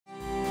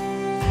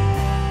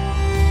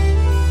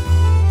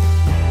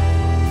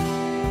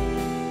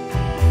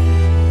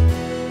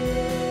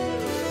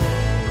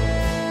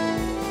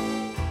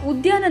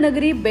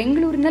ನಗರಿ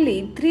ಬೆಂಗಳೂರಿನಲ್ಲಿ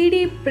 3D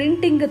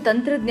printing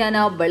ತಂತ್ರಜ್ಞಾನ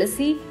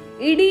ಬಳಸಿ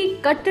ಇಡೀ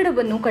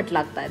ಕಟ್ಟಡವನ್ನು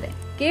ಕಟ್ಟಲಾಗ್ತಾ ಇದೆ.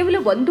 ಕೇವಲ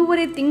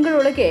 1.5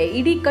 ತಿಂಗಳೊಳಗೆ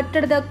ಇಡೀ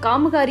ಕಟ್ಟಡದ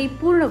ಕಾಮಗಾರಿ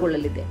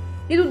ಪೂರ್ಣಗೊಳ್ಳಲಿದೆ.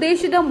 ಇದು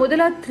ದೇಶದ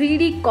ಮೊದಲ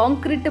 3D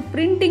ಕಾಂಕ್ರೀಟ್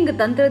ಪ್ರಿಂಟಿಂಗ್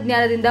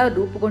ತಂತ್ರಜ್ಞಾನದಿಂದ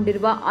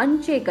ರೂಪುಗೊಂಡಿರುವ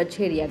ಅಂಚೆ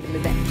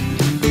ಕಚೇರಿಯಾಗಲಿದೆ.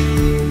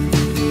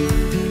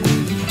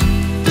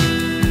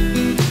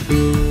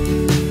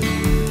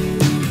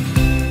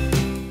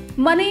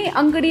 ಮನೆ,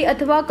 ಅಂಗಡಿ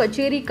ಅಥವಾ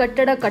ಕಚೇರಿ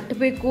ಕಟ್ಟಡ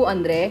ಕಟ್ಟಬೇಕು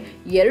ಅಂದ್ರೆ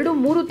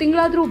 2-3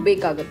 ತಿಂಗಳಾದರೂ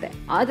ಬೇಕಾಗುತ್ತೆ.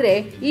 ಆದರೆ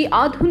ಈ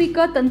ಆಧುನಿಕ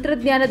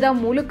ತಂತ್ರಜ್ಞಾನದ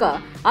ಮೂಲಕ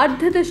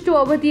ಅರ್ಧದಷ್ಟು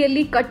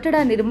ಅವಧಿಯಲ್ಲಿ ಕಟ್ಟಡ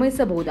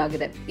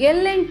ನಿರ್ಮಿಸಬಹುದಾಗಿದೆ.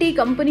 L&T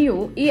ಕಂಪನಿಯು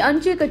ಈ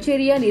ಅಂಚೆ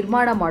ಕಚೇರಿಯ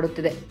ನಿರ್ಮಾಣ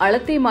ಮಾಡುತ್ತಿದೆ.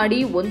 ಅಳತೆ ಮಾಡಿ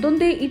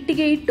ಒಂದೊಂದೇ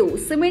ಇಟ್ಟಿಗೆ ಇಟ್ಟು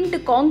ಸಿಮೆಂಟ್,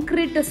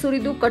 ಕಾಂಕ್ರೀಟ್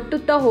ಸುರಿದು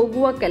ಕಟ್ಟುತ್ತಾ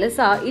ಹೋಗುವ ಕೆಲಸ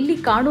ಇಲ್ಲಿ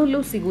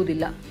ಕಾಣಲು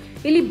ಸಿಗುವುದಿಲ್ಲ.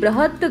 ಇಲ್ಲಿ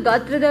ಬೃಹತ್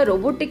ಗಾತ್ರದ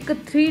ರೋಬೋಟಿಕ್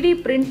 3D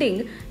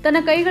ಪ್ರಿಂಟಿಂಗ್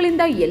ತನ್ನ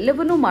ಕೈಗಳಿಂದ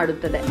ಎಲ್ಲವನ್ನೂ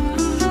ಮಾಡುತ್ತದೆ.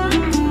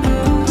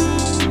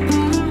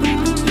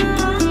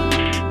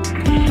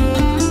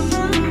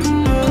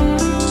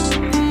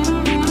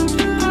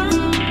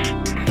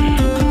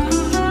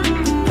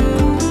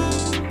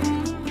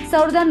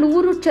 ಸಾವಿರದ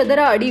 100 ಚದರ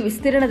ಅಡಿ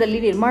ವಿಸ್ತೀರ್ಣದಲ್ಲಿ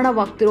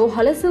ನಿರ್ಮಾಣವಾಗ್ತಿರೋ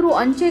ಹಲಸೂರು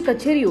ಅಂಚೆ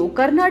ಕಚೇರಿಯು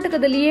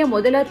ಕರ್ನಾಟಕದಲ್ಲಿಯೇ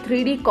ಮೊದಲ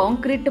 3D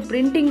ಕಾಂಕ್ರೀಟ್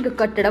ಪ್ರಿಂಟಿಂಗ್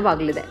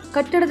ಕಟ್ಟಡವಾಗಲಿದೆ.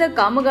 ಕಟ್ಟಡದ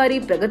ಕಾಮಗಾರಿ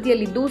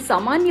ಪ್ರಗತಿಯಲ್ಲಿದ್ದು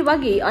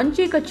ಸಾಮಾನ್ಯವಾಗಿ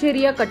ಅಂಚೆ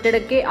ಕಚೇರಿಯ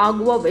ಕಟ್ಟಡಕ್ಕೆ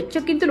ಆಗುವ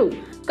ವೆಚ್ಚಕ್ಕಿಂತಲೂ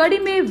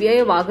ಕಡಿಮೆ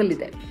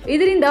ವ್ಯಯವಾಗಲಿದೆ.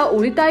 ಇದರಿಂದ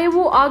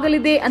ಉಳಿತಾಯವೂ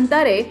ಆಗಲಿದೆ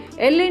ಅಂತಾರೆ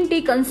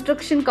L&T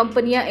ಕನ್ಸ್ಟ್ರಕ್ಷನ್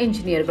ಕಂಪನಿಯ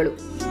ಎಂಜಿನಿಯರ್ಗಳು.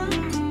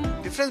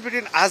 Difference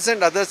between us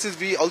and others is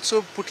we also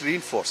put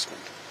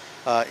reinforcement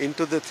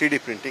into the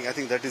 3D printing. I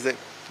think that is a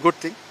good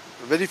thing.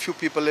 Very few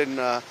people in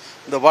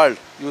the world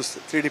use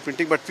 3D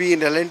printing, but we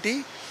in L&T,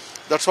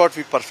 that's what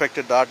we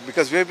perfected that,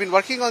 because we have been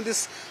working on this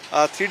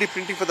 3D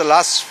printing for the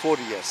last 4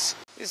 years.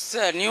 It's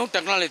a new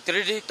technology,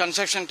 3D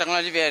construction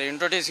technology we are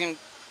introducing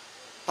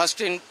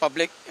first in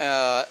public,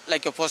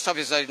 like a post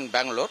office in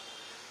Bangalore.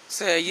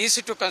 It's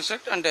easy to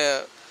construct and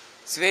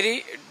it's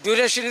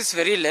duration is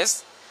very less.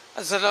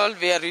 As a result,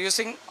 we are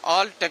using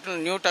all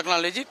new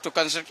technology to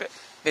construct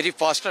very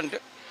fast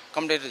and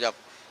complete the job.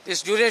 This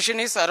duration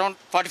is around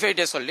 45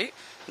 days only.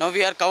 Now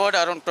we are covered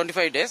around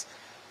 25 days.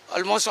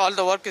 Almost all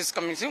the work is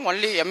coming in.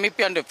 Only MEP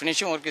and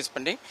finishing work is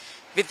pending.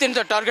 Within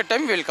the target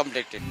time we will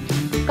complete it.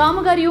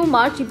 ಕಾಮಗಾರಿಯು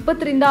March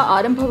 20ರಿಂದ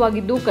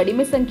ಆರಂಭವಾಗಿದ್ದು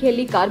ಕಡಿಮೆ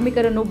ಸಂಖ್ಯೆಯಲ್ಲಿ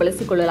ಕಾರ್ಮಿಕರನ್ನು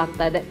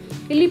ಬಳಸಿಕೊಳ್ಳಲಾಗ್ತಾ ಇದೆ.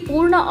 ಇಲ್ಲಿ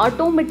ಪೂರ್ಣ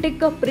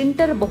automatic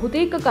printer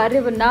ಬಹುತೇಕ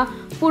ಕಾರ್ಯವನ್ನ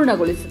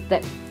ಪೂರ್ಣಗೊಳಿಸುತ್ತೆ.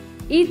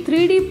 ಈ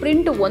 3D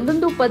ಪ್ರಿಂಟ್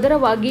ಒಂದೊಂದು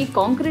ಪದರವಾಗಿ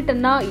ಕಾಂಕ್ರೀಟ್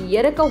ಅನ್ನ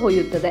ಎರಕ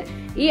ಹೊಯ್ಯುತ್ತದೆ.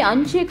 ಈ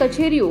ಅಂಚೆ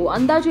ಕಚೇರಿಯು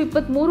ಅಂದಾಜು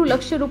 23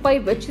 ಲಕ್ಷ ರೂಪಾಯಿ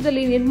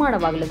ವೆಚ್ಚದಲ್ಲಿ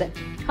ನಿರ್ಮಾಣವಾಗಲಿದೆ.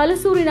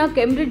 ಹಲಸೂರಿನ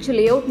ಕೇಂಬ್ರಿಡ್ಜ್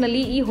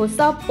ಲೇಔಟ್ನಲ್ಲಿ ಈ ಹೊಸ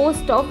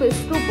ಪೋಸ್ಟ್ ಆಫೀಸ್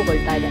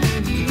ರೂಪುಗೊಳ್ತಾ ಇದೆ.